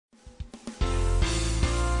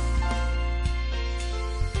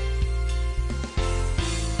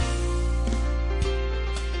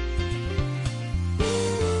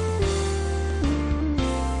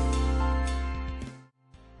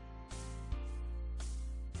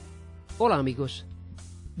Hola amigos,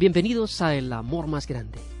 bienvenidos a El Amor Más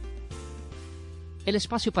Grande, el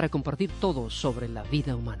espacio para compartir todo sobre la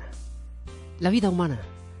vida humana. La vida humana,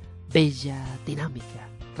 bella, dinámica,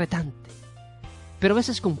 retante, pero a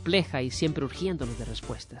veces compleja y siempre urgiéndonos de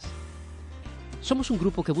respuestas. Somos un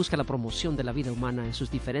grupo que busca la promoción de la vida humana en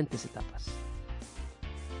sus diferentes etapas.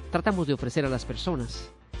 Tratamos de ofrecer a las personas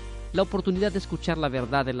la oportunidad de escuchar la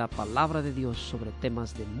verdad de la palabra de Dios sobre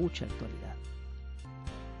temas de mucha actualidad.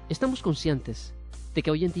 Estamos conscientes de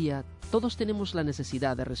que hoy en día todos tenemos la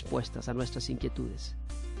necesidad de respuestas a nuestras inquietudes,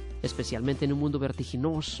 especialmente en un mundo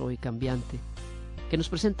vertiginoso y cambiante que nos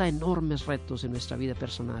presenta enormes retos en nuestra vida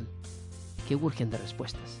personal que urgen de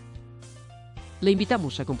respuestas. Le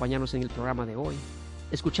invitamos a acompañarnos en el programa de hoy,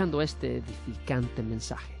 escuchando este edificante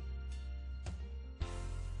mensaje.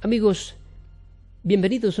 Amigos,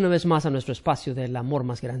 bienvenidos una vez más a nuestro espacio del amor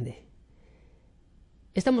más grande.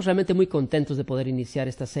 Estamos realmente muy contentos de poder iniciar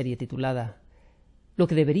esta serie titulada Lo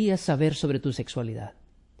que deberías saber sobre tu sexualidad,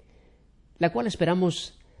 la cual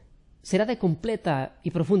esperamos será de completa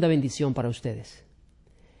y profunda bendición para ustedes.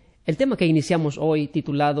 El tema que iniciamos hoy,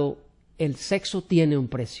 titulado El sexo tiene un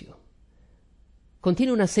precio,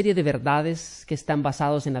 contiene una serie de verdades que están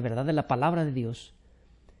basadas en la verdad de la palabra de Dios,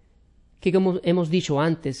 que, como hemos dicho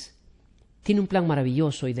antes, tiene un plan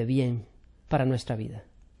maravilloso y de bien para nuestra vida.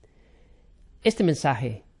 Este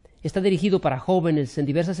mensaje está dirigido para jóvenes en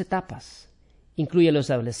diversas etapas, incluye a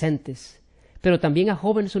los adolescentes, pero también a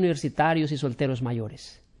jóvenes universitarios y solteros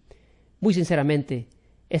mayores. Muy sinceramente,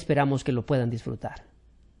 esperamos que lo puedan disfrutar.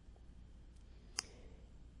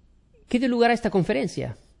 ¿Qué dio lugar a esta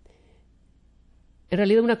conferencia? En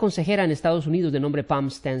realidad, una consejera en Estados Unidos de nombre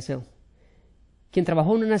Pam Stansel, quien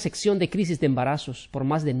trabajó en una sección de crisis de embarazos por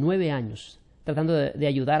más de 9 años, tratando de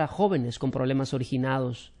ayudar a jóvenes con problemas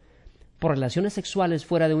originados por relaciones sexuales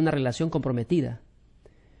fuera de una relación comprometida,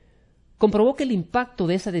 comprobó que el impacto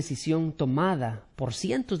de esa decisión tomada por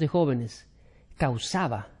cientos de jóvenes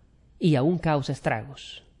causaba y aún causa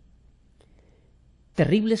estragos.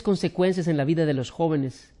 Terribles consecuencias en la vida de los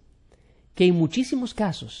jóvenes que en muchísimos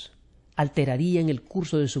casos alterarían el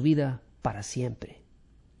curso de su vida para siempre.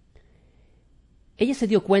 Ella se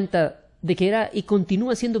dio cuenta de que era y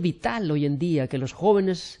continúa siendo vital hoy en día que los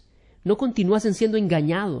jóvenes no continuasen siendo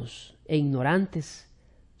engañados e ignorantes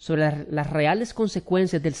sobre las reales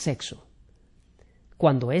consecuencias del sexo,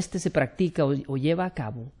 cuando éste se practica o lleva a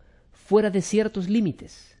cabo fuera de ciertos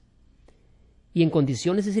límites y en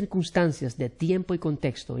condiciones y circunstancias de tiempo y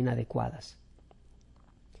contexto inadecuadas.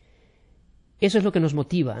 Eso es lo que nos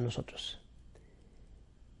motiva a nosotros.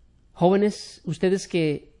 Jóvenes, ustedes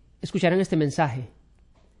que escucharán este mensaje,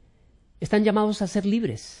 están llamados a ser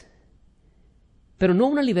libres, pero no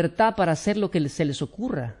una libertad para hacer lo que se les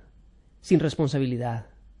ocurra, sin responsabilidad.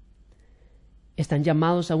 Están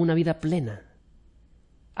llamados a una vida plena,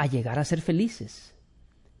 a llegar a ser felices,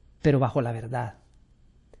 pero bajo la verdad.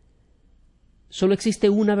 Solo existe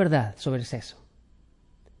una verdad sobre el sexo,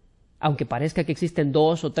 aunque parezca que existen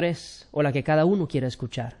 2 o 3, o la que cada uno quiera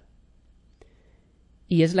escuchar.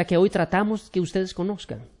 Y es la que hoy tratamos que ustedes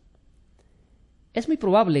conozcan. Es muy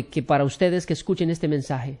probable que para ustedes que escuchen este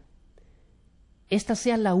mensaje, esta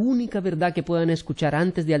sea la única verdad que puedan escuchar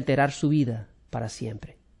antes de alterar su vida para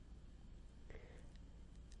siempre.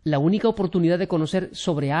 La única oportunidad de conocer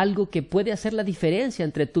sobre algo que puede hacer la diferencia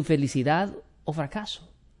entre tu felicidad o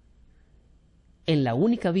fracaso, en la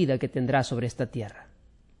única vida que tendrás sobre esta tierra.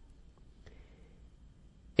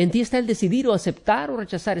 En ti está el decidir o aceptar o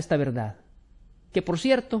rechazar esta verdad, que por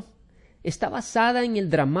cierto, está basada en el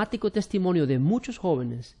dramático testimonio de muchos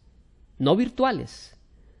jóvenes, no virtuales,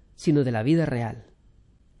 sino de la vida real.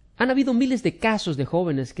 Han habido miles de casos de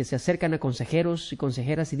jóvenes que se acercan a consejeros y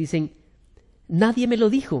consejeras y dicen: nadie me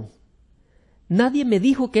lo dijo, nadie me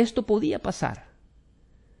dijo que esto podía pasar.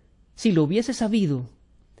 Si lo hubiese sabido,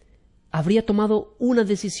 habría tomado una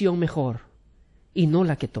decisión mejor y no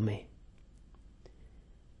la que tomé.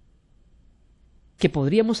 ¿Que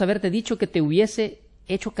podríamos haberte dicho que te hubiese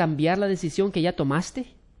hecho cambiar la decisión que ya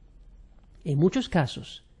tomaste? En muchos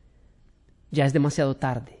casos ya es demasiado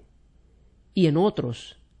tarde y en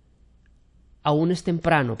otros aún es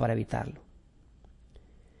temprano para evitarlo.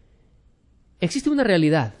 Existe una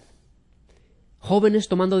realidad: jóvenes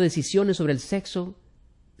tomando decisiones sobre el sexo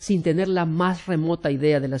sin tener la más remota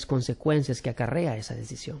idea de las consecuencias que acarrea esa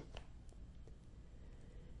decisión.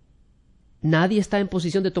 Nadie está en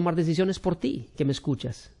posición de tomar decisiones por ti, que me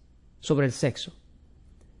escuchas, sobre el sexo.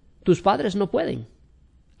 Tus padres no pueden,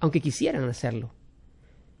 aunque quisieran hacerlo.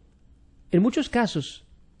 En muchos casos,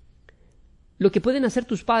 lo que pueden hacer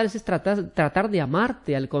tus padres es tratar de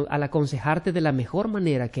amarte al aconsejarte de la mejor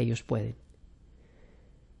manera que ellos pueden.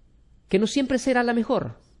 que no siempre será la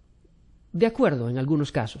mejor, de acuerdo en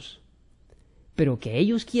algunos casos, pero que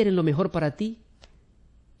ellos quieren lo mejor para ti,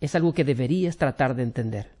 es algo que deberías tratar de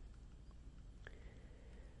entender.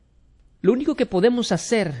 Lo único que podemos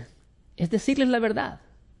hacer es decirles la verdad.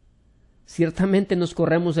 Ciertamente nos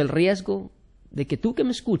corremos el riesgo de que tú que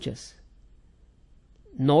me escuchas,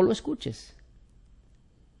 no lo escuches.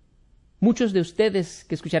 Muchos de ustedes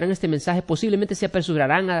que escucharán este mensaje posiblemente se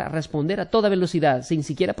apresurarán a responder a toda velocidad sin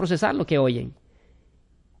siquiera procesar lo que oyen.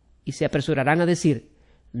 Y se apresurarán a decir,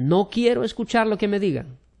 no quiero escuchar lo que me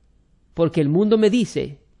digan, porque el mundo me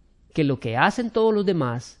dice que lo que hacen todos los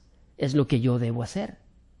demás es lo que yo debo hacer.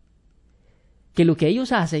 Que lo que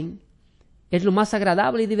ellos hacen es lo más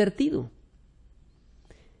agradable y divertido.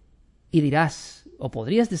 Y dirás, o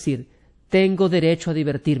podrías decir, tengo derecho a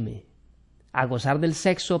divertirme, a gozar del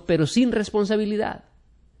sexo, pero sin responsabilidad.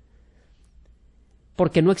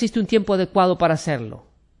 Porque no existe un tiempo adecuado para hacerlo.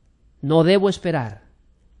 No debo esperar.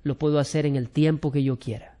 Lo puedo hacer en el tiempo que yo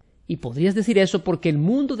quiera. Y podrías decir eso porque el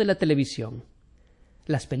mundo de la televisión,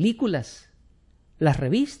 las películas, las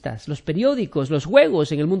revistas, los periódicos, los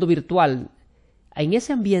juegos en el mundo virtual, en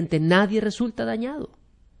ese ambiente nadie resulta dañado.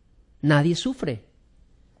 Nadie sufre.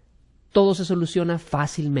 Todo se soluciona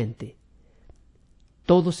fácilmente.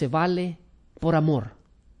 Todo se vale por amor,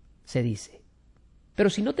 se dice.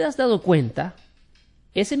 Pero si no te has dado cuenta,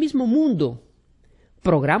 ese mismo mundo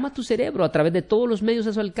programa tu cerebro a través de todos los medios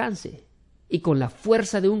a su alcance y con la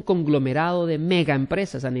fuerza de un conglomerado de mega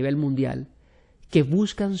empresas a nivel mundial que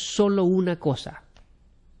buscan solo una cosa: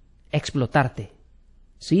 explotarte.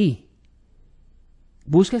 Sí,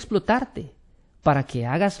 busca explotarte para que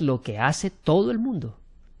hagas lo que hace todo el mundo.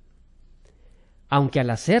 Aunque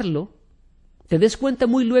al hacerlo, te des cuenta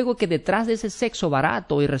muy luego que detrás de ese sexo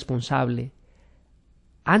barato o irresponsable,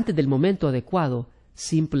 antes del momento adecuado,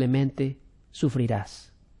 simplemente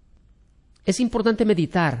sufrirás. Es importante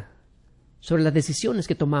meditar sobre las decisiones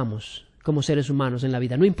que tomamos como seres humanos en la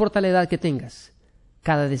vida. No importa la edad que tengas,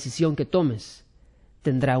 cada decisión que tomes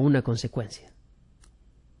tendrá una consecuencia.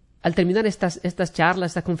 Al terminar estas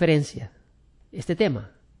charlas, esta conferencia, este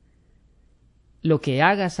tema, lo que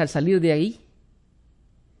hagas al salir de ahí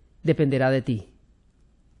dependerá de ti.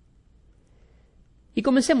 Y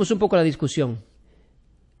comencemos un poco la discusión.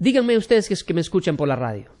 Díganme ustedes que me escuchan por la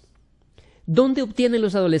radio, ¿dónde obtienen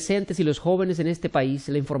los adolescentes y los jóvenes en este país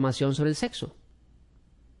la información sobre el sexo?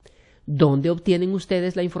 ¿Dónde obtienen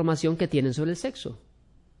ustedes la información que tienen sobre el sexo?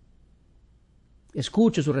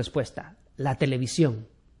 Escucho su respuesta: la televisión.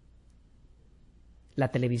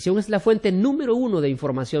 La televisión es la fuente número 1 de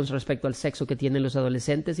información respecto al sexo que tienen los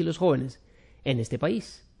adolescentes y los jóvenes en este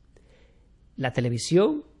país. La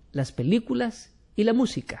televisión, las películas y la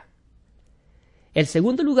música. El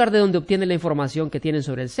segundo lugar de donde obtienen la información que tienen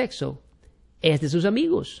sobre el sexo es de sus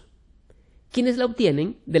amigos, quienes la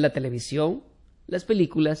obtienen de la televisión, las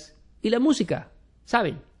películas y la música.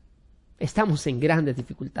 ¿Saben? Estamos en grandes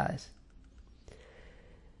dificultades.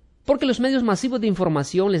 Porque los medios masivos de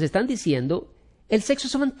información les están diciendo: el sexo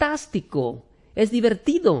es fantástico, es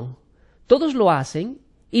divertido, todos lo hacen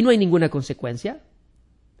y no hay ninguna consecuencia.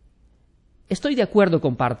 Estoy de acuerdo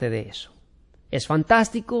con parte de eso. Es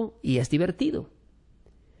fantástico y es divertido.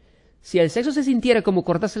 Si el sexo se sintiera como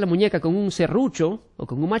cortarse la muñeca con un serrucho o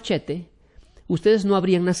con un machete, ustedes no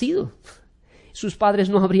habrían nacido. Sus padres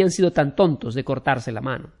no habrían sido tan tontos de cortarse la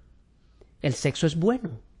mano. El sexo es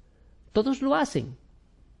bueno. Todos lo hacen.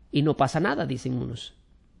 Y no pasa nada, dicen unos.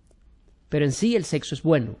 Pero en sí el sexo es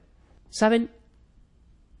bueno. ¿Saben?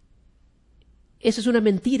 Eso es una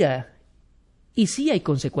mentira. Y sí hay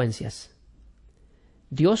consecuencias.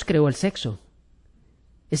 Dios creó el sexo.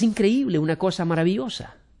 Es increíble, una cosa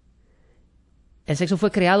maravillosa. El sexo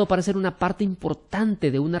fue creado para ser una parte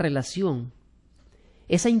importante de una relación.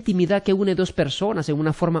 Esa intimidad que une dos personas en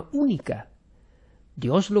una forma única.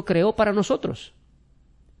 Dios lo creó para nosotros.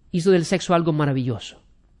 Hizo del sexo algo maravilloso.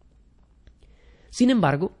 Sin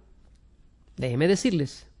embargo, déjenme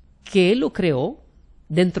decirles que Él lo creó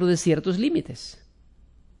dentro de ciertos límites,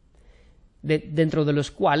 dentro de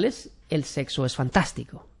los cuales el sexo es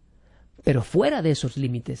fantástico. Pero fuera de esos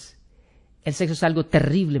límites, el sexo es algo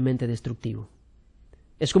terriblemente destructivo.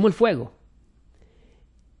 Es como el fuego.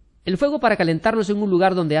 El fuego para calentarnos en un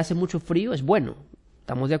lugar donde hace mucho frío es bueno,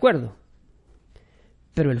 ¿estamos de acuerdo?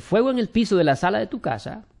 Pero el fuego en el piso de la sala de tu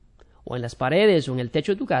casa, o en las paredes o en el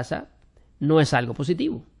techo de tu casa, no es algo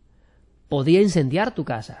positivo. Podría incendiar tu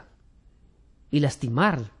casa y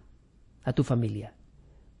lastimar a tu familia.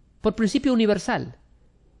 Por principio universal,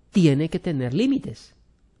 tiene que tener límites.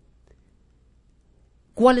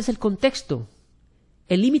 ¿Cuál es el contexto?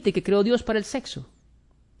 El límite que creó Dios para el sexo.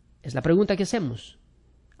 Es la pregunta que hacemos.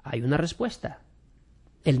 Hay una respuesta: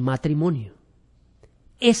 el matrimonio.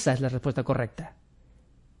 Esa es la respuesta correcta.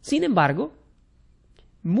 Sin embargo,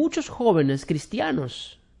 muchos jóvenes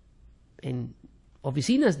cristianos en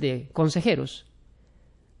oficinas de consejeros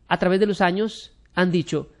a través de los años han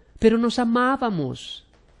dicho: pero nos amábamos.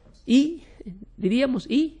 Y diríamos,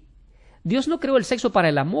 Dios no creó el sexo para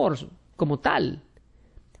el amor como tal.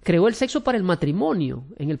 Creó el sexo para el matrimonio,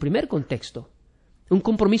 en el primer contexto. Un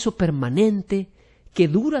compromiso permanente que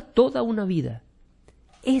dura toda una vida.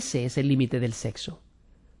 Ese es el límite del sexo.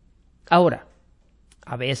 Ahora,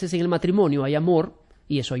 a veces en el matrimonio hay amor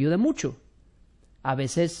y eso ayuda mucho. A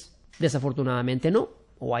veces, desafortunadamente no,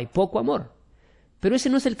 o hay poco amor. Pero ese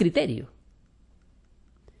no es el criterio.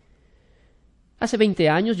 Hace 20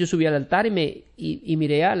 años yo subí al altar y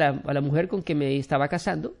miré a la mujer con que me estaba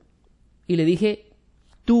casando y le dije: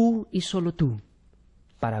 tú y solo tú,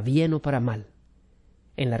 para bien o para mal,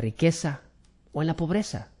 en la riqueza o en la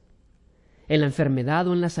pobreza, en la enfermedad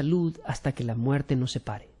o en la salud, hasta que la muerte nos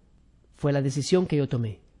separe. Fue la decisión que yo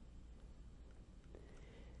tomé.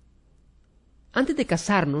 Antes de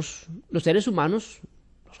casarnos, los seres humanos,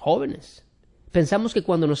 los jóvenes, pensamos que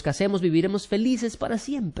cuando nos casemos viviremos felices para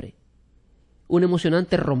siempre. Un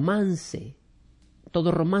emocionante romance,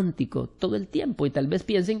 todo romántico, todo el tiempo, y tal vez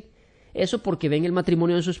piensen eso porque ven el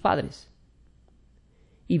matrimonio de sus padres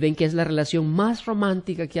y ven que es la relación más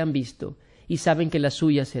romántica que han visto y saben que la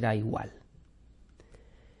suya será igual.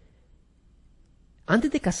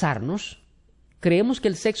 Antes de casarnos, creemos que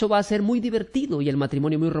el sexo va a ser muy divertido y el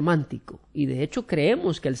matrimonio muy romántico, y de hecho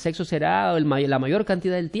creemos que el sexo será la mayor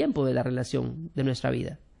cantidad del tiempo de la relación de nuestra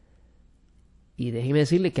vida. Y déjeme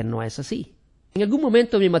decirle que no es así. En algún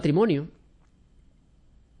momento de mi matrimonio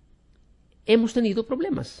hemos tenido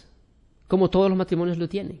problemas, como todos los matrimonios lo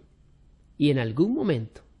tienen. Y en algún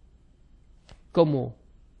momento, como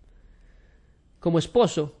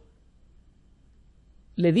esposo,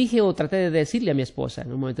 le dije o traté de decirle a mi esposa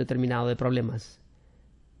en un momento determinado de problemas: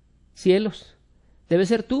 cielos, debe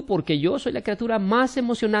ser tú, porque yo soy la criatura más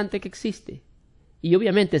emocionante que existe. Y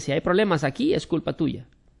obviamente si hay problemas aquí es culpa tuya.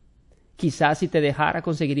 Quizás si te dejara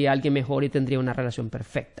conseguiría a alguien mejor y tendría una relación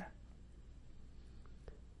perfecta.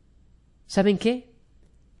 ¿Saben qué?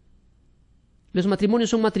 Los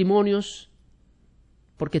matrimonios son matrimonios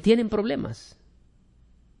porque tienen problemas.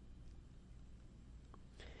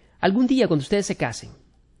 Algún día cuando ustedes se casen,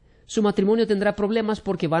 su matrimonio tendrá problemas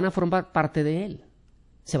porque van a formar parte de él.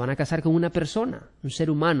 Se van a casar con una persona, un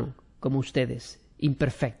ser humano como ustedes,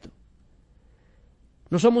 imperfecto.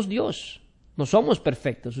 No somos Dios. No somos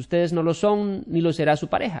perfectos, ustedes no lo son ni lo será su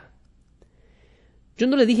pareja. Yo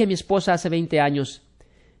no le dije a mi esposa hace 20 años: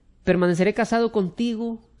 ¿permaneceré casado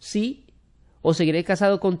contigo, sí? ¿O seguiré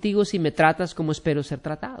casado contigo si me tratas como espero ser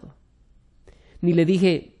tratado? Ni le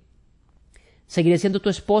dije: ¿seguiré siendo tu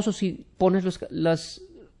esposo si pones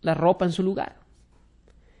la ropa en su lugar?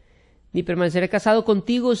 Ni permaneceré casado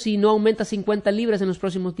contigo si no aumentas 50 libras en los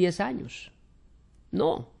próximos 10 años.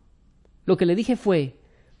 No. Lo que le dije fue: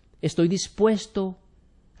 estoy dispuesto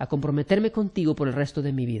a comprometerme contigo por el resto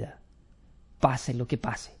de mi vida, pase lo que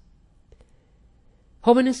pase.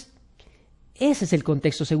 Jóvenes, ese es el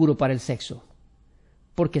contexto seguro para el sexo.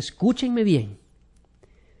 Porque escúchenme bien,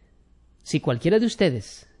 si cualquiera de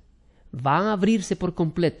ustedes va a abrirse por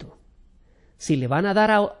completo, si le van a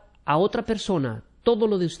dar a otra persona todo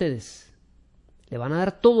lo de ustedes, le van a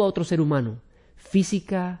dar todo a otro ser humano,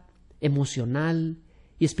 física, emocional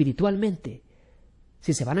y espiritualmente,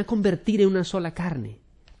 si se van a convertir en una sola carne,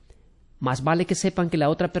 más vale que sepan que la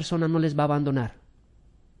otra persona no les va a abandonar,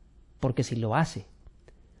 porque si lo hace,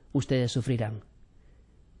 ustedes sufrirán.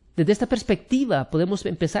 Desde esta perspectiva podemos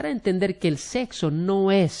empezar a entender que el sexo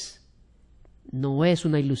no es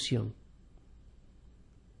una ilusión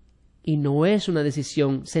y no es una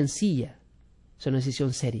decisión sencilla, es una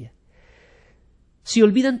decisión seria. Si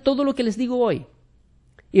olvidan todo lo que les digo hoy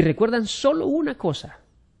y recuerdan solo una cosa,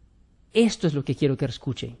 esto es lo que quiero que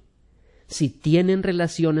escuchen: si tienen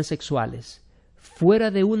relaciones sexuales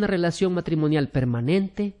fuera de una relación matrimonial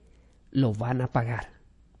permanente, lo van a pagar.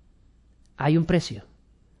 Hay un precio.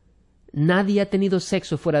 Nadie ha tenido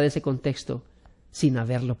sexo fuera de ese contexto sin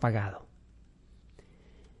haberlo pagado.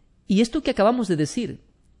 Y esto que acabamos de decir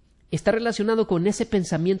está relacionado con ese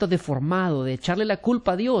pensamiento deformado de echarle la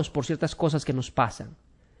culpa a Dios por ciertas cosas que nos pasan.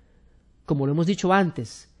 Como lo hemos dicho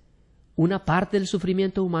antes, una parte del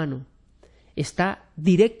sufrimiento humano está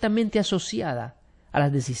directamente asociada a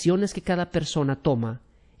las decisiones que cada persona toma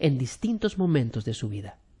en distintos momentos de su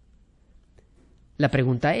vida. La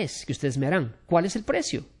pregunta es, que ustedes me harán: ¿cuál es el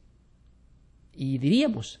precio? Y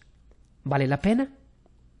diríamos, ¿vale la pena?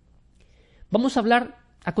 Vamos a hablar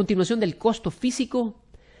a continuación del costo físico,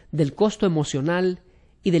 del costo emocional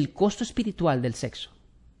y del costo espiritual del sexo.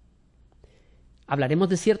 Hablaremos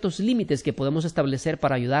de ciertos límites que podemos establecer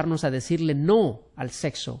para ayudarnos a decirle no al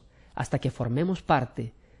sexo hasta que formemos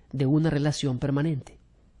parte de una relación permanente.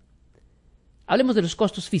 Hablemos de los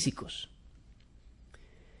costos físicos.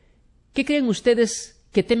 ¿Qué creen ustedes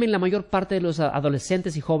que temen la mayor parte de los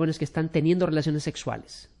adolescentes y jóvenes que están teniendo relaciones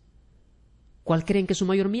sexuales? ¿Cuál creen que es su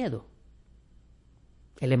mayor miedo?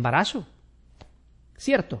 El embarazo.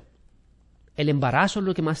 Cierto, el embarazo es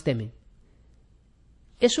lo que más temen.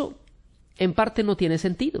 Eso en parte no tiene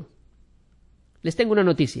sentido. Les tengo una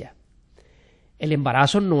noticia. El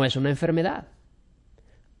embarazo no es una enfermedad.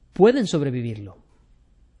 Pueden sobrevivirlo.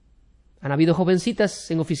 Han habido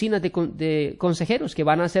jovencitas en oficinas de consejeros que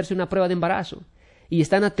van a hacerse una prueba de embarazo y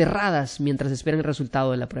están aterradas mientras esperan el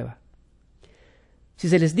resultado de la prueba. Si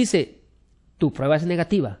se les dice, tu prueba es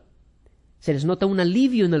negativa, se les nota un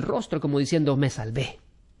alivio en el rostro como diciendo, me salvé.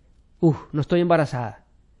 No estoy embarazada,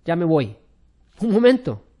 ya me voy. Un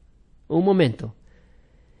momento.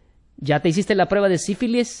 ¿Ya te hiciste la prueba de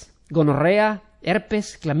sífilis, gonorrea,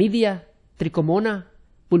 herpes, clamidia, tricomona,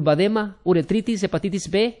 pulvadema, uretritis, hepatitis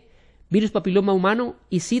B, virus papiloma humano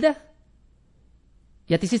y SIDA?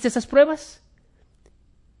 ¿Ya te hiciste esas pruebas?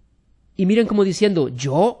 Y miren como diciendo,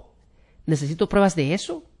 ¿yo necesito pruebas de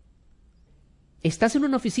eso? ¿Estás en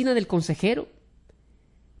una oficina del consejero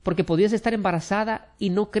porque podrías estar embarazada y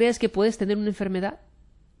no crees que puedes tener una enfermedad?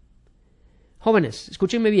 Jóvenes,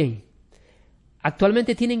 escúchenme bien.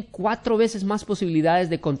 Actualmente tienen 4 veces más posibilidades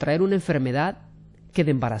de contraer una enfermedad que de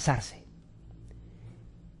embarazarse.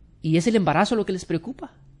 ¿Y es el embarazo lo que les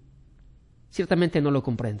preocupa? Ciertamente no lo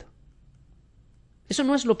comprendo. Eso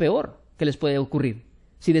no es lo peor que les puede ocurrir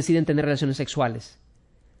si deciden tener relaciones sexuales.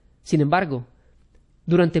 Sin embargo,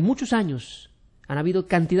 durante muchos años han habido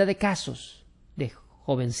cantidad de casos de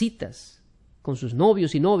jovencitas con sus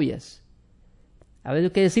novios y novias. Ha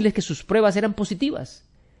habido que decirles que sus pruebas eran positivas.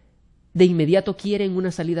 De inmediato quieren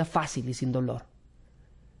una salida fácil y sin dolor.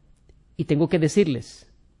 Y tengo que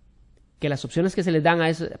decirles que las opciones que se les dan a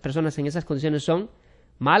esas personas en esas condiciones son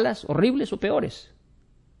malas, horribles o peores.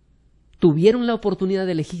 Tuvieron la oportunidad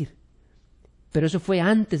de elegir, pero eso fue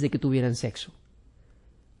antes de que tuvieran sexo.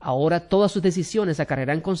 Ahora todas sus decisiones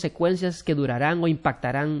acarrearán consecuencias que durarán o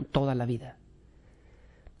impactarán toda la vida.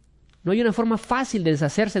 No hay una forma fácil de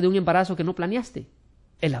deshacerse de un embarazo que no planeaste.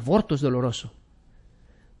 El aborto es doloroso.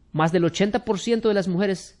 Más del 80% de las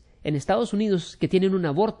mujeres en Estados Unidos que tienen un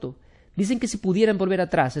aborto dicen que si pudieran volver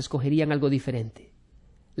atrás escogerían algo diferente.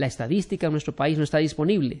 La estadística en nuestro país no está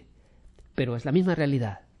disponible, pero es la misma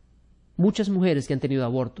realidad. Muchas mujeres que han tenido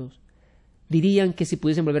abortos dirían que si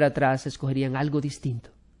pudiesen volver atrás escogerían algo distinto.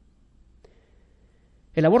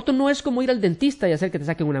 El aborto no es como ir al dentista y hacer que te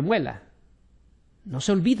saquen una muela. No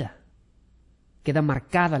se olvida. Queda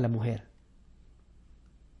marcada la mujer.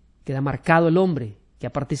 Queda marcado el hombre que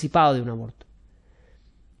ha participado de un aborto.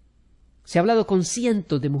 Se ha hablado con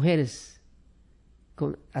cientos de mujeres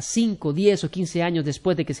a 5, 10 o 15 años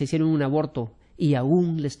después de que se hicieron un aborto y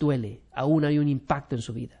aún les duele, aún hay un impacto en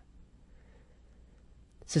su vida.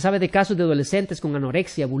 Se sabe de casos de adolescentes con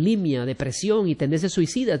anorexia, bulimia, depresión y tendencias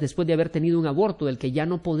suicidas después de haber tenido un aborto del que ya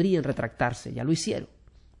no podrían retractarse, ya lo hicieron.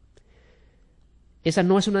 Esa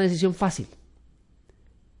no es una decisión fácil.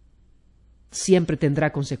 Siempre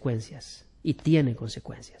tendrá consecuencias y tiene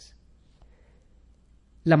consecuencias.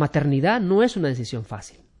 La maternidad no es una decisión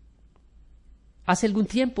fácil. Hace algún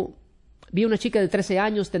tiempo vi a una chica de 13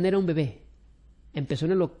 años tener a un bebé. Empezó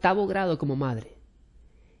en el 8º grado como madre.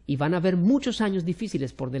 Y van a haber muchos años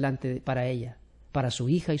difíciles por delante para ella, para su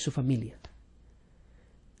hija y su familia.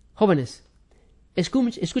 Jóvenes,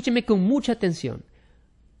 escúchenme con mucha atención.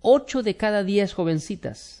 8 de cada 10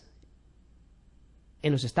 jovencitas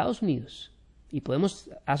en los Estados Unidos, y podemos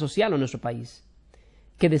asociarlo a nuestro país,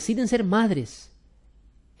 que deciden ser madres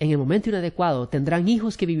en el momento inadecuado, tendrán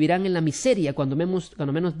hijos que vivirán en la miseria cuando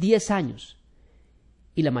menos 10 años,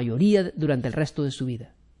 y la mayoría durante el resto de su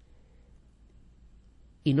vida.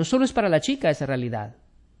 Y no solo es para la chica esa realidad,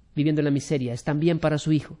 viviendo en la miseria, es también para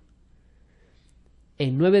su hijo.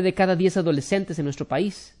 En 9 de cada 10 adolescentes en nuestro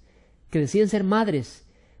país que deciden ser madres,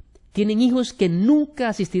 tienen hijos que nunca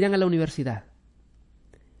asistirán a la universidad.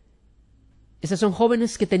 Esas son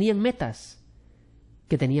jóvenes que tenían metas,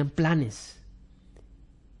 que tenían planes,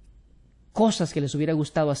 cosas que les hubiera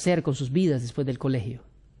gustado hacer con sus vidas después del colegio,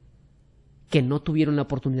 que no tuvieron la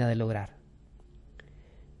oportunidad de lograr.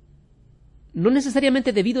 No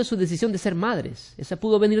necesariamente debido a su decisión de ser madres, esa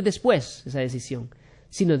pudo venir después, esa decisión,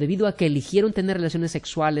 sino debido a que eligieron tener relaciones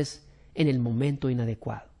sexuales en el momento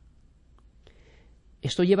inadecuado.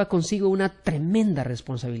 Esto lleva consigo una tremenda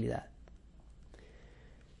responsabilidad.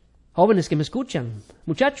 Jóvenes que me escuchan,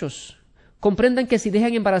 muchachos, comprendan que si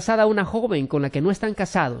dejan embarazada a una joven con la que no están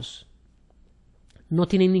casados, no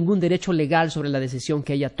tienen ningún derecho legal sobre la decisión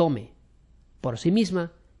que ella tome por sí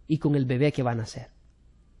misma y con el bebé que va a nacer.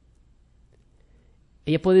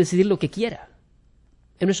 Ella puede decidir lo que quiera.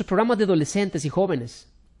 En nuestros programas de adolescentes y jóvenes,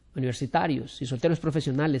 universitarios y solteros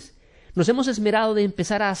profesionales, nos hemos esmerado de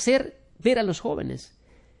empezar a hacer ver a los jóvenes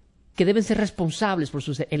que deben ser responsables por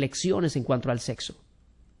sus elecciones en cuanto al sexo.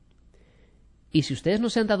 Y si ustedes no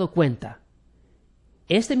se han dado cuenta,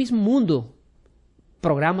 este mismo mundo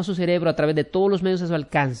programa su cerebro a través de todos los medios a su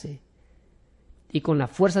alcance y con la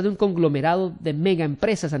fuerza de un conglomerado de mega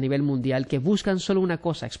empresas a nivel mundial que buscan solo una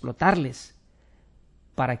cosa: explotarles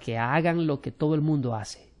para que hagan lo que todo el mundo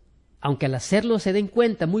hace. Aunque al hacerlo se den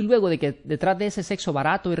cuenta muy luego de que detrás de ese sexo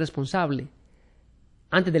barato y irresponsable,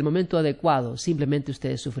 antes del momento adecuado, simplemente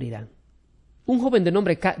ustedes sufrirán. Un joven de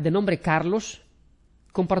nombre Carlos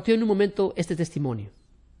compartió en un momento este testimonio.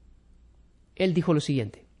 Él dijo lo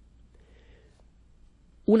siguiente: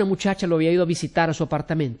 una muchacha lo había ido a visitar a su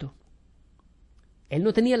apartamento. Él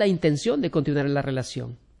no tenía la intención de continuar la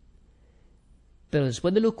relación, pero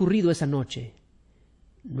después de lo ocurrido esa noche,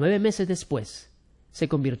 9 meses después, se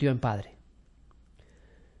convirtió en padre.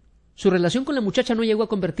 Su relación con la muchacha no llegó a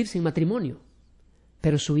convertirse en matrimonio,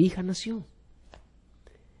 pero su hija nació.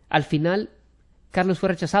 Al final, Carlos fue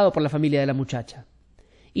rechazado por la familia de la muchacha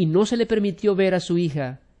y no se le permitió ver a su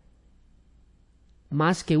hija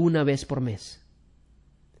más que una vez por mes.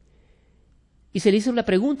 Y se le hizo la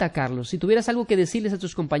pregunta a Carlos: si tuvieras algo que decirles a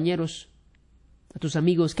tus compañeros, a tus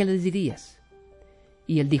amigos, ¿qué les dirías?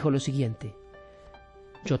 Y él dijo lo siguiente: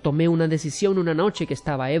 yo tomé una decisión una noche que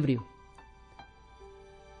estaba ebrio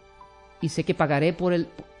y sé que pagaré por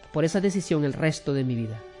esa decisión el resto de mi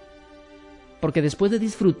vida. Porque después de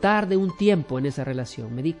disfrutar de un tiempo en esa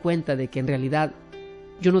relación, me di cuenta de que en realidad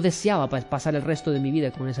yo no deseaba pasar el resto de mi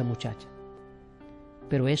vida con esa muchacha.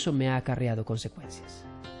 Pero eso me ha acarreado consecuencias.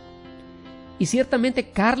 Y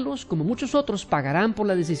ciertamente Carlos, como muchos otros, pagarán por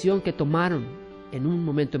la decisión que tomaron en un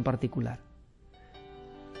momento en particular.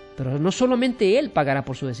 Pero no solamente él pagará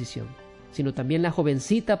por su decisión, sino también la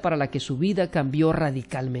jovencita para la que su vida cambió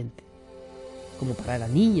radicalmente. Como para la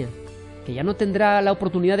niña, que ya no tendrá la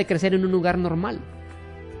oportunidad de crecer en un lugar normal,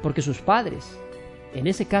 porque sus padres, en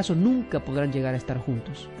ese caso, nunca podrán llegar a estar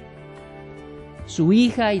juntos. Su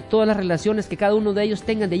hija y todas las relaciones que cada uno de ellos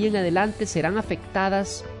tengan de ahí en adelante serán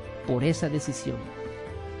afectadas por esa decisión.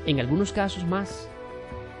 En algunos casos más,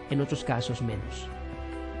 en otros casos menos.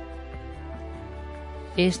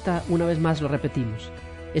 Esta, una vez más lo repetimos,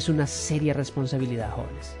 es una seria responsabilidad,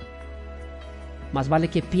 jóvenes. Más vale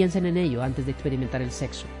que piensen en ello antes de experimentar el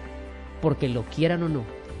sexo, porque lo quieran o no,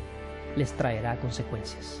 les traerá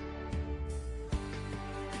consecuencias.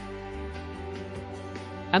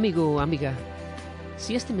 Amigo o amiga,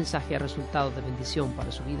 si este mensaje ha resultado de bendición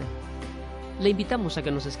para su vida, le invitamos a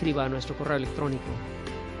que nos escriba a nuestro correo electrónico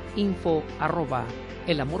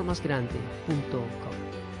info@elamormasgrande.com.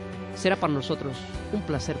 Será para nosotros un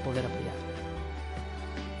placer poder apoyarle.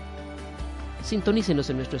 Sintonícenos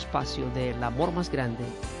en nuestro espacio de El Amor Más Grande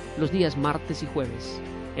los días martes y jueves,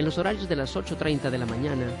 en los horarios de las 8:30 de la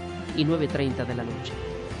mañana y 9:30 de la noche,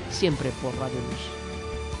 siempre por Radio Luz.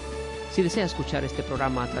 Si desea escuchar este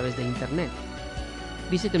programa a través de Internet,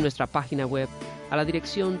 visite nuestra página web a la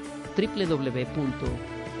dirección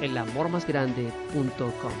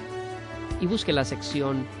www.elamormasgrande.com y busque la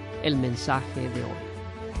sección El Mensaje de Hoy.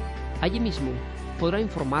 Allí mismo podrá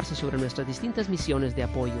informarse sobre nuestras distintas misiones de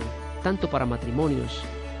apoyo, tanto para matrimonios,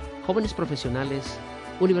 jóvenes profesionales,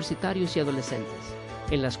 universitarios y adolescentes,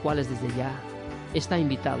 en las cuales desde ya está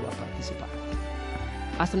invitado a participar.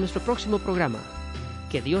 Hasta nuestro próximo programa,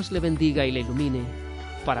 que Dios le bendiga y le ilumine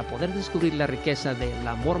para poder descubrir la riqueza del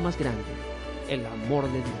amor más grande, el amor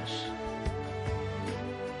de Dios.